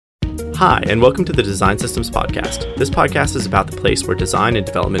Hi, and welcome to the Design Systems Podcast. This podcast is about the place where design and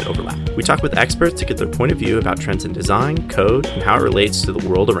development overlap. We talk with experts to get their point of view about trends in design, code, and how it relates to the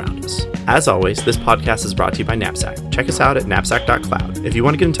world around us. As always, this podcast is brought to you by Knapsack. Check us out at knapsack.cloud. If you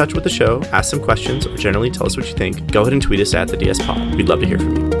want to get in touch with the show, ask some questions, or generally tell us what you think, go ahead and tweet us at the DS Pod. We'd love to hear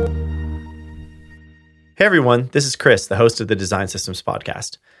from you. Hey everyone, this is Chris, the host of the Design Systems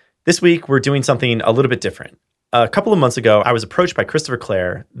Podcast. This week, we're doing something a little bit different. A couple of months ago, I was approached by Christopher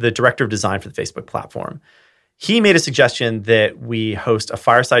Clare, the director of design for the Facebook platform. He made a suggestion that we host a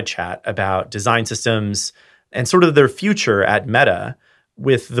fireside chat about design systems and sort of their future at Meta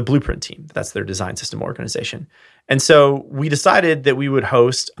with the Blueprint team. That's their design system organization. And so we decided that we would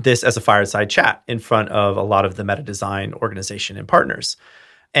host this as a fireside chat in front of a lot of the Meta design organization and partners.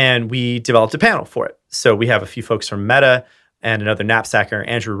 And we developed a panel for it. So we have a few folks from Meta and another Knapsacker,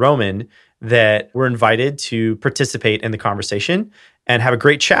 Andrew Roman, that were invited to participate in the conversation and have a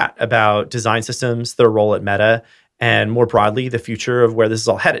great chat about design systems, their role at Meta, and more broadly, the future of where this is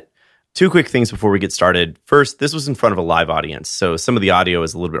all headed. Two quick things before we get started. First, this was in front of a live audience, so some of the audio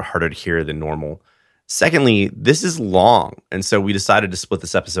is a little bit harder to hear than normal. Secondly, this is long, and so we decided to split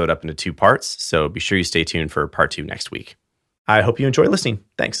this episode up into two parts, so be sure you stay tuned for part 2 next week. I hope you enjoy listening.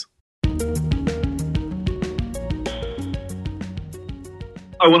 Thanks.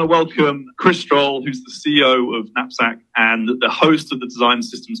 I want to welcome Chris Stroll, who's the CEO of Knapsack and the host of the Design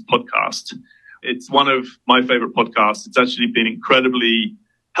Systems Podcast. It's one of my favorite podcasts. It's actually been incredibly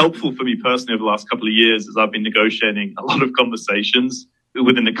helpful for me personally over the last couple of years as I've been negotiating a lot of conversations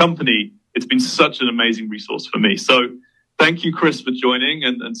within the company. It's been such an amazing resource for me. So thank you, Chris, for joining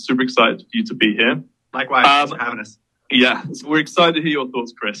and super excited for you to be here. Likewise, thanks for having us. Yeah, so we're excited to hear your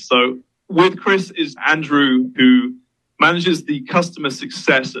thoughts, Chris. So with Chris is Andrew, who manages the customer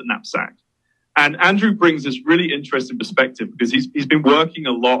success at Knapsack. And Andrew brings this really interesting perspective because he's been working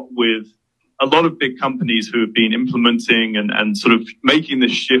a lot with a lot of big companies who have been implementing and sort of making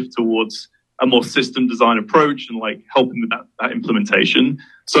this shift towards a more system design approach and like helping with that implementation.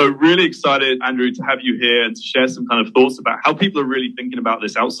 So really excited, Andrew, to have you here and to share some kind of thoughts about how people are really thinking about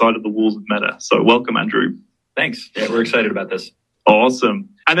this outside of the walls of Meta. So welcome, Andrew. Thanks. Yeah, we're excited about this. Awesome.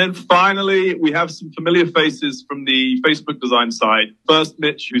 And then finally, we have some familiar faces from the Facebook design side. First,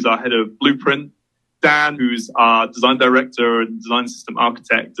 Mitch, who's our head of Blueprint. Dan, who's our design director and design system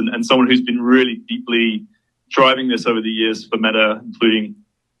architect, and someone who's been really deeply driving this over the years for Meta, including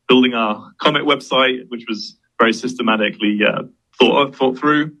building our Comet website, which was very systematically thought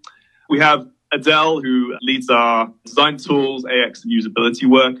through. We have Adele, who leads our design tools, AX, and usability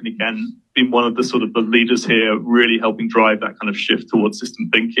work. And again, been one of the sort of the leaders here, really helping drive that kind of shift towards system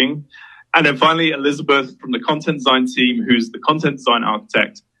thinking. And then finally, Elizabeth from the content design team, who's the content design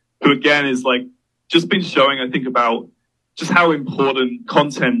architect, who again is like just been showing, I think, about just how important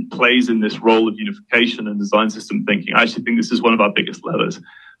content plays in this role of unification and design system thinking. I actually think this is one of our biggest levers.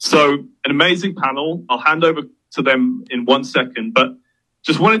 So an amazing panel. I'll hand over to them in 1 second, but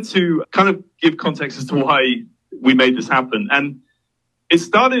just wanted to kind of give context as to why we made this happen. And it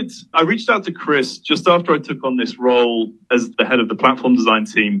started, I reached out to Chris just after I took on this role as the head of the platform design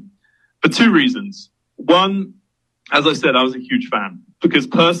team for 2 reasons. One, as I said, I was a huge fan because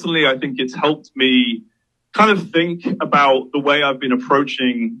personally, I think it's helped me kind of think about the way I've been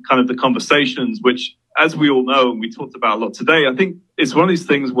approaching kind of the conversations, which, as we all know, and we talked about a lot today, I think it's one of these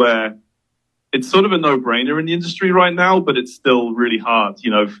things where it's sort of a no-brainer in the industry right now, but it's still really hard,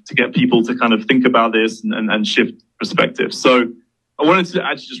 to get people to kind of think about this and shift perspective. So I wanted to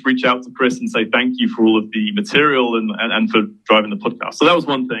actually just reach out to Chris and say thank you for all of the material and for driving the podcast. So that was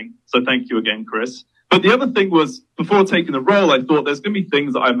one thing. So thank you again, Chris. But the other thing was, before taking the role, I thought there's going to be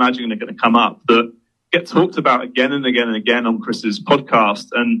things that I imagine are going to come up that get talked about again and again and again on Chris's podcast.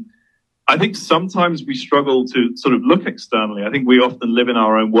 And I think sometimes we struggle to sort of look externally. I think we often live in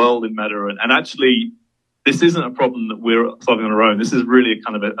our own world in Meta. And actually, this isn't a problem that we're solving on our own. This is really a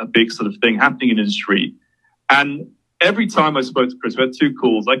kind of a big sort of thing happening in industry. And every time I spoke to Chris, we had 2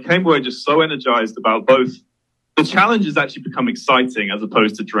 calls, I came away just so energized about both the challenges actually become exciting as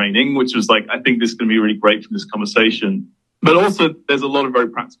opposed to draining, which was like, I think this is going to be really great from this conversation. But also, there's a lot of very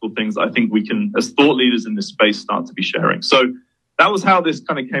practical things I think we can, as thought leaders in this space, start to be sharing. So that was how this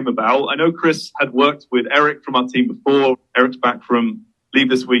kind of came about. I know Chris had worked with Eric from our team before. Eric's back from leave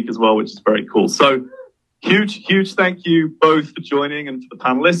this week as well, which is very cool. So huge thank you both for joining and for the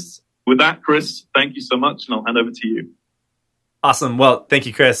panelists. With that, Chris, thank you so much, and I'll hand over to you. Awesome. Well, thank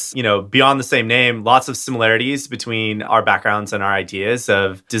you, Chris. Beyond the same name, lots of similarities between our backgrounds and our ideas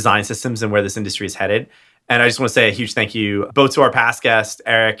of design systems and where this industry is headed. And I just want to say a huge thank you both to our past guest,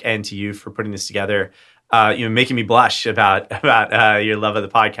 Eric, and to you for putting this together. making me blush about your love of the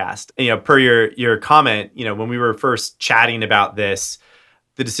podcast. Per your comment, when we were first chatting about this,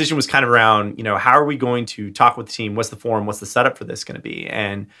 the decision was kind of around, how are we going to talk with the team? What's the forum? What's the setup for this going to be?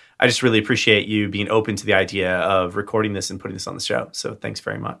 And I just really appreciate you being open to the idea of recording this and putting this on the show. So thanks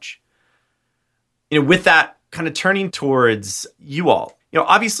very much. With that, kind of turning towards you all,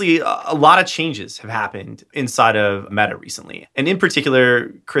 obviously a lot of changes have happened inside of Meta recently. And in particular,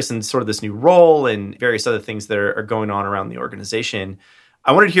 Chris, in sort of this new role and various other things that are going on around the organization.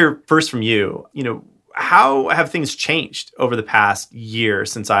 I wanted to hear first from you, how have things changed over the past year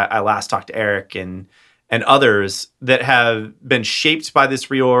since I last talked to Eric and others that have been shaped by this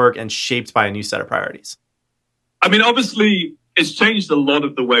reorg and shaped by a new set of priorities? I mean, obviously, it's changed a lot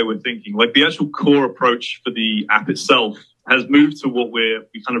of the way we're thinking. Like the actual core approach for the app itself has moved to what we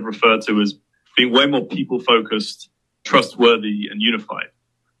kind of refer to as being way more people-focused, trustworthy, and unified.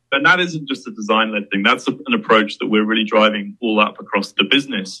 And that isn't just a design-led thing. That's an approach that we're really driving all up across the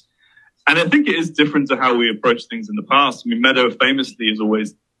business. And I think it is different to how we approach things in the past. I mean, Meta famously has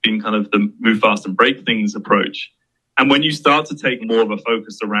always been kind of the move fast and break things approach. And when you start to take more of a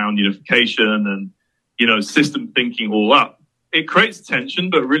focus around unification and, system thinking all up, it creates tension,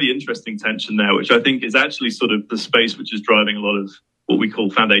 but really interesting tension there, which I think is actually sort of the space which is driving a lot of what we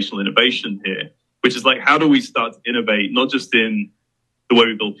call foundational innovation here, which is like, how do we start to innovate, not just in the way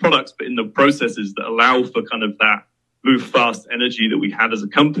we build products, but in the processes that allow for kind of that move fast energy that we had as a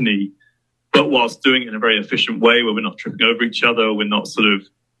company, but whilst doing it in a very efficient way where we're not tripping over each other, we're not sort of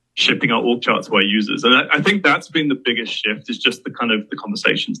shipping our org charts to our users. And I think that's been the biggest shift, is just the kind of the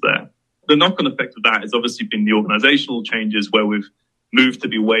conversations there. The knock-on effect of that has obviously been the organizational changes where we've moved to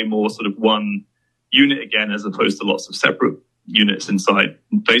be way more sort of one unit again, as opposed to lots of separate units inside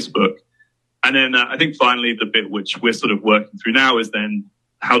Facebook. And then I think finally the bit which we're sort of working through now is then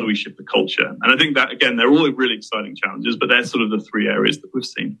how do we shift the culture? And I think that, again, they're all really exciting challenges, but they're sort of the three areas that we've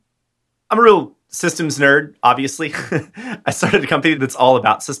seen. I'm a real systems nerd, obviously. I started a company that's all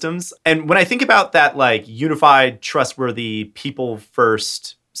about systems. And when I think about that, like unified, trustworthy, people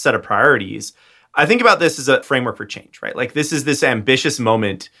first set of priorities, I think about this as a framework for change, right? Like this is this ambitious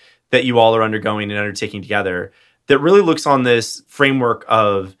moment that you all are undergoing and undertaking together that really looks on this framework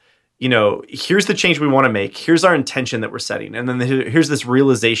of, here's the change we want to make. Here's our intention that we're setting. And then here's this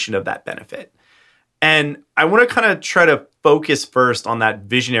realization of that benefit. And I want to kind of try to focus first on that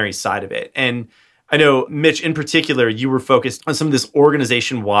visionary side of it. And I know, Mitch, in particular, you were focused on some of this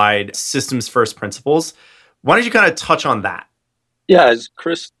organization-wide systems first principles. Why don't you kind of touch on that? Yeah, as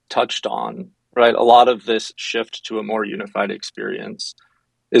Chris touched on, right, a lot of this shift to a more unified experience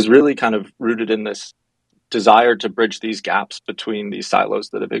is really kind of rooted in this desire to bridge these gaps between these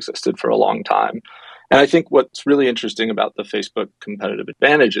silos that have existed for a long time. And I think what's really interesting about the Facebook competitive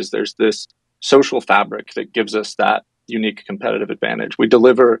advantage is there's this social fabric that gives us that unique competitive advantage. We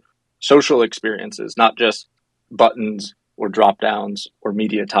deliver social experiences, not just buttons or drop downs or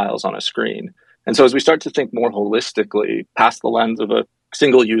media tiles on a screen. And so as we start to think more holistically past the lens of a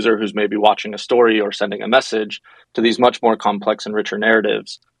single user who's maybe watching a story or sending a message to these much more complex and richer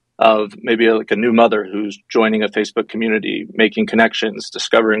narratives of maybe like a new mother who's joining a Facebook community, making connections,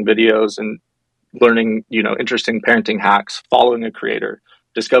 discovering videos and learning, interesting parenting hacks, following a creator,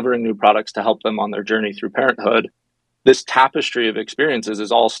 discovering new products to help them on their journey through parenthood. This tapestry of experiences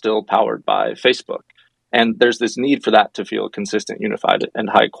is all still powered by Facebook. And there's this need for that to feel consistent, unified, and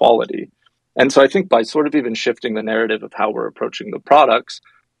high quality. And so I think by sort of even shifting the narrative of how we're approaching the products,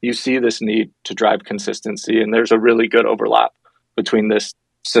 you see this need to drive consistency. And there's a really good overlap between this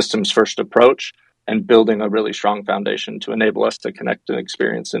systems first approach and building a really strong foundation to enable us to connect and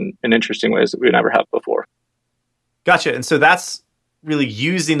experience in interesting ways that we never have before. Gotcha. And so that's really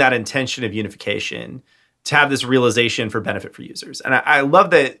using that intention of unification to have this realization for benefit for users. And I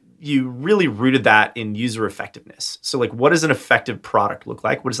love that you really rooted that in user effectiveness. So like, what does an effective product look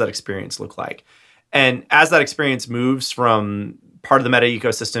like? What does that experience look like? And as that experience moves from part of the Meta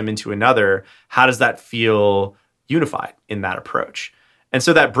ecosystem into another, how does that feel unified in that approach? And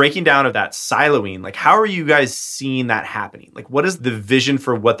so that breaking down of that siloing, like how are you guys seeing that happening? Like what is the vision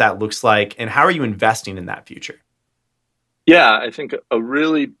for what that looks like? And how are you investing in that future? Yeah, I think a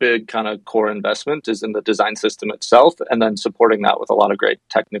really big kind of core investment is in the design system itself and then supporting that with a lot of great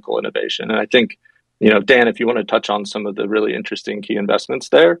technical innovation. And I think, Dan, if you want to touch on some of the really interesting key investments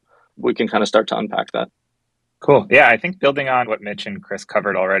there, we can kind of start to unpack that. Cool. Yeah, I think building on what Mitch and Chris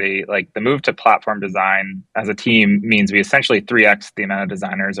covered already, like the move to platform design as a team means we essentially 3x the amount of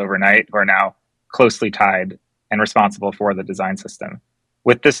designers overnight who are now closely tied and responsible for the design system.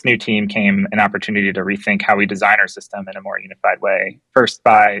 With this new team came an opportunity to rethink how we design our system in a more unified way, first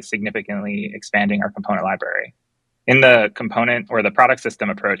by significantly expanding our component library. In the component or the product system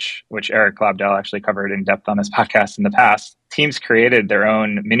approach, which Eric Lobdell actually covered in depth on this podcast in the past, teams created their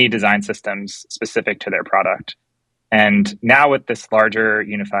own mini design systems specific to their product. And now with this larger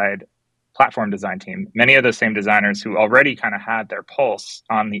unified platform design team, many of the same designers who already kind of had their pulse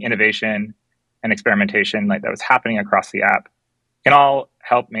on the innovation and experimentation that was happening across the app can all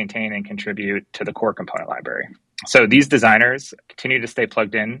help maintain and contribute to the core component library. So these designers continue to stay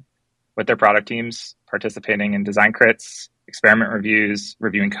plugged in with their product teams, participating in design crits, experiment reviews,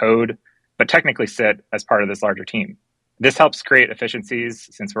 reviewing code, but technically sit as part of this larger team. This helps create efficiencies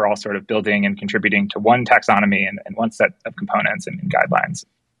since we're all sort of building and contributing to one taxonomy and one set of components and guidelines.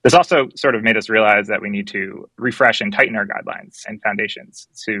 This also sort of made us realize that we need to refresh and tighten our guidelines and foundations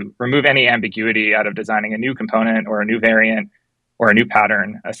to remove any ambiguity out of designing a new component or a new variant or a new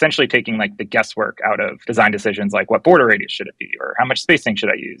pattern, essentially taking the guesswork out of design decisions like what border radius should it be, or how much spacing should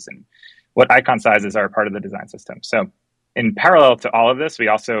I use, and what icon sizes are part of the design system. So in parallel to all of this, we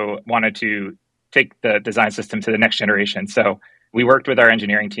also wanted to take the design system to the next generation. So we worked with our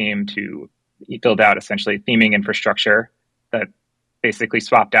engineering team to build out essentially theming infrastructure that basically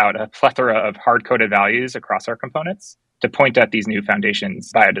swapped out a plethora of hard-coded values across our components to point at these new foundations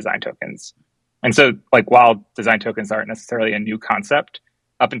via design tokens. And so, while design tokens aren't necessarily a new concept,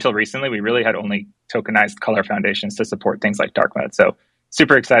 up until recently, we really had only tokenized color foundations to support things like dark mode. So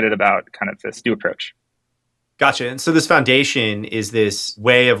super excited about kind of this new approach. Gotcha. And so this foundation is this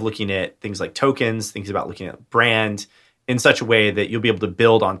way of looking at things like tokens, things about looking at brand in such a way that you'll be able to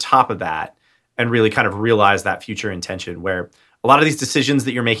build on top of that and really kind of realize that future intention where a lot of these decisions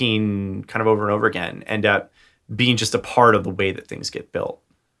that you're making kind of over and over again end up being just a part of the way that things get built.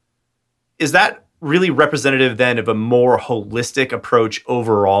 Is that really representative then of a more holistic approach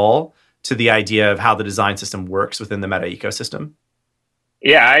overall to the idea of how the design system works within the Meta ecosystem?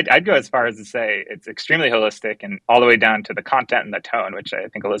 Yeah, I'd go as far as to say it's extremely holistic and all the way down to the content and the tone, which I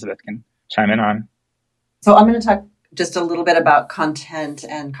think Elizabeth can chime in on. So I'm going to talk just a little bit about content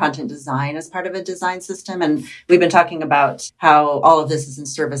and content design as part of a design system. And we've been talking about how all of this is in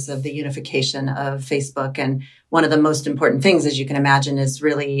service of the unification of Facebook. And one of the most important things, as you can imagine, is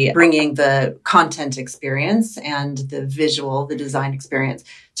really bringing the content experience and the design experience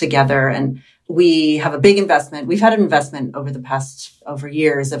together. And we have a big investment. We've had an investment over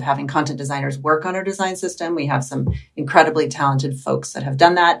years of having content designers work on our design system. We have some incredibly talented folks that have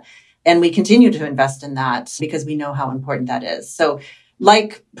done that. And we continue to invest in that because we know how important that is. So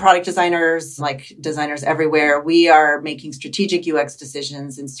like product designers, like designers everywhere, we are making strategic UX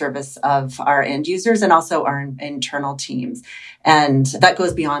decisions in service of our end users and also our internal teams. And that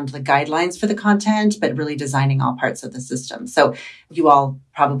goes beyond the guidelines for the content, but really designing all parts of the system. So you all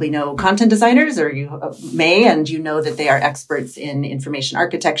probably know content designers, or you may, and you know that they are experts in information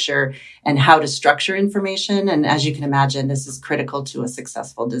architecture and how to structure information. And as you can imagine, this is critical to a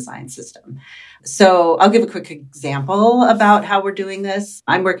successful design system. So I'll give a quick example about how we're doing this.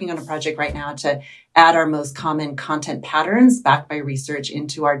 I'm working on a project right now to add our most common content patterns backed by research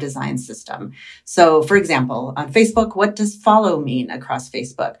into our design system. So for example, on Facebook, what does follow mean across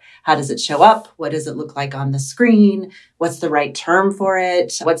Facebook? How does it show up? What does it look like on the screen? What's the right term for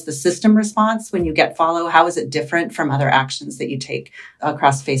it? What's the system response when you get follow? How is it different from other actions that you take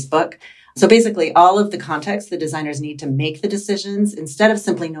across Facebook? So basically, all of the context the designers need to make the decisions, instead of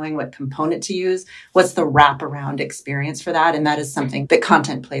simply knowing what component to use, what's the wraparound experience for that? And that is something that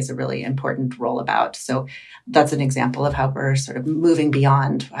content plays a really important role about. So that's an example of how we're sort of moving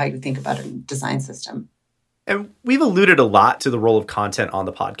beyond how you think about a design system. And we've alluded a lot to the role of content on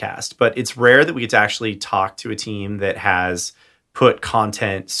the podcast, but it's rare that we get to actually talk to a team that has put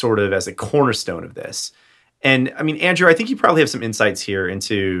content sort of as a cornerstone of this. And I mean, Andrew, I think you probably have some insights here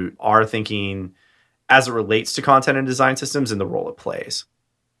into our thinking as it relates to content and design systems and the role it plays.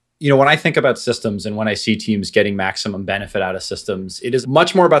 When I think about systems and when I see teams getting maximum benefit out of systems, it is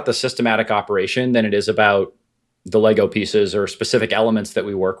much more about the systematic operation than it is about the Lego pieces or specific elements that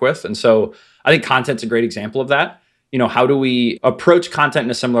we work with. And so I think content's a great example of that. How do we approach content in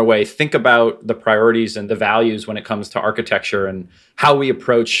a similar way? Think about the priorities and the values when it comes to architecture and how we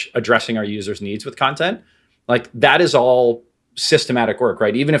approach addressing our users' needs with content. That is all systematic work,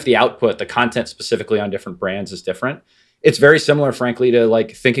 right? Even if the output, the content specifically on different brands is different, it's very similar, frankly, to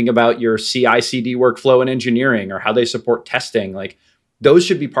thinking about your CI/CD workflow in engineering or how they support testing. Those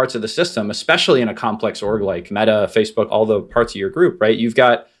should be parts of the system, especially in a complex org like Meta, Facebook, all the parts of your group, right? You've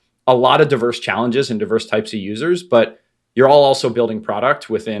got a lot of diverse challenges and diverse types of users, but you're all also building product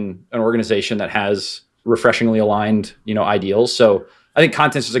within an organization that has refreshingly aligned, ideals. So I think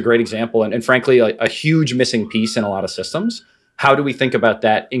content is a great example and frankly, a huge missing piece in a lot of systems. How do we think about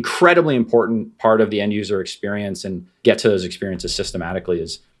that incredibly important part of the end user experience and get to those experiences systematically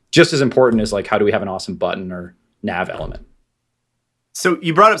is just as important as like, how do we have an awesome button or nav element? So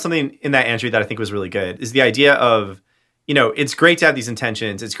you brought up something in that, Andrew, that I think was really good, is the idea of, it's great to have these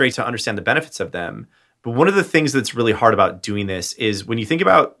intentions. It's great to understand the benefits of them. But one of the things that's really hard about doing this is when you think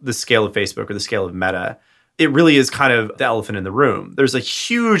about the scale of Facebook or the scale of Meta, it really is kind of the elephant in the room. There's a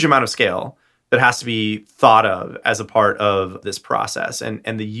huge amount of scale that has to be thought of as a part of this process and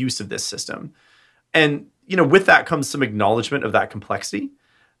the use of this system. And, with that comes some acknowledgement of that complexity.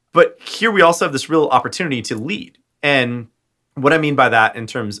 But here we also have this real opportunity to lead. And what I mean by that in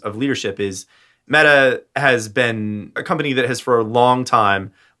terms of leadership is Meta has been a company that has for a long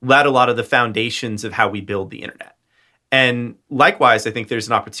time led a lot of the foundations of how we build the internet. And likewise, I think there's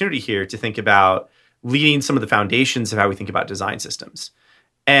an opportunity here to think about leading some of the foundations of how we think about design systems.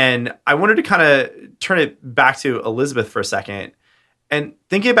 And I wanted to kind of turn it back to Elizabeth for a second and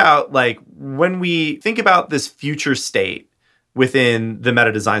thinking about like when we think about this future state within the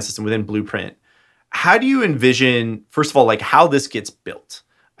Meta design system, within Blueprint, how do you envision, first of all, like how this gets built?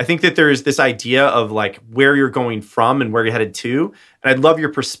 I think that there's this idea of like where you're going from and where you're headed to. And I'd love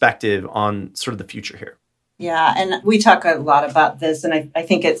your perspective on sort of the future here. Yeah, and we talk a lot about this. And I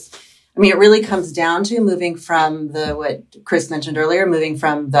think it really comes down to moving from what Chris mentioned earlier, moving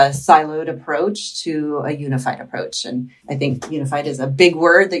from the siloed approach to a unified approach. And I think unified is a big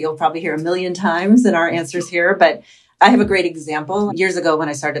word that you'll probably hear a million times in our answers here. But I have a great example. Years ago, when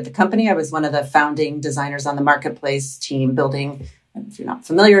I started the company, I was one of the founding designers on the marketplace team building, if you're not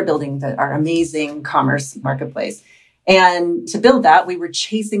familiar, building our amazing commerce marketplace. And to build that, we were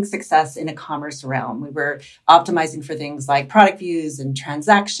chasing success in a commerce realm. We were optimizing for things like product views and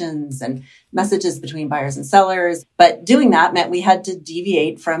transactions and messages between buyers and sellers. But doing that meant we had to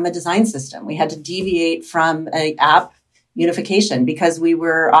deviate from a design system. We had to deviate from an app unification because we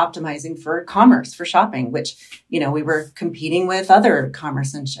were optimizing for commerce, for shopping, which, we were competing with other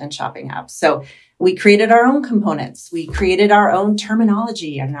commerce and shopping apps. So we created our own components. We created our own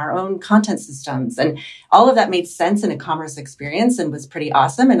terminology and our own content systems. And all of that made sense in a commerce experience and was pretty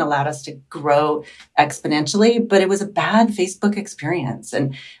awesome and allowed us to grow exponentially. But it was a bad Facebook experience.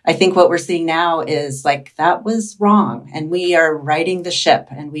 And I think what we're seeing now is like that was wrong. And we are righting the ship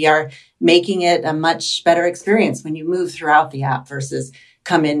and we are making it a much better experience when you move throughout the app versus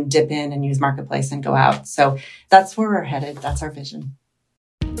come in, dip in and use Marketplace and go out. So that's where we're headed. That's our vision.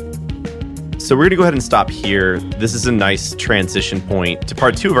 So we're going to go ahead and stop here. This is a nice transition point to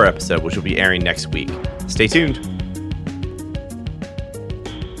part 2 of our episode, which will be airing next week. Stay tuned.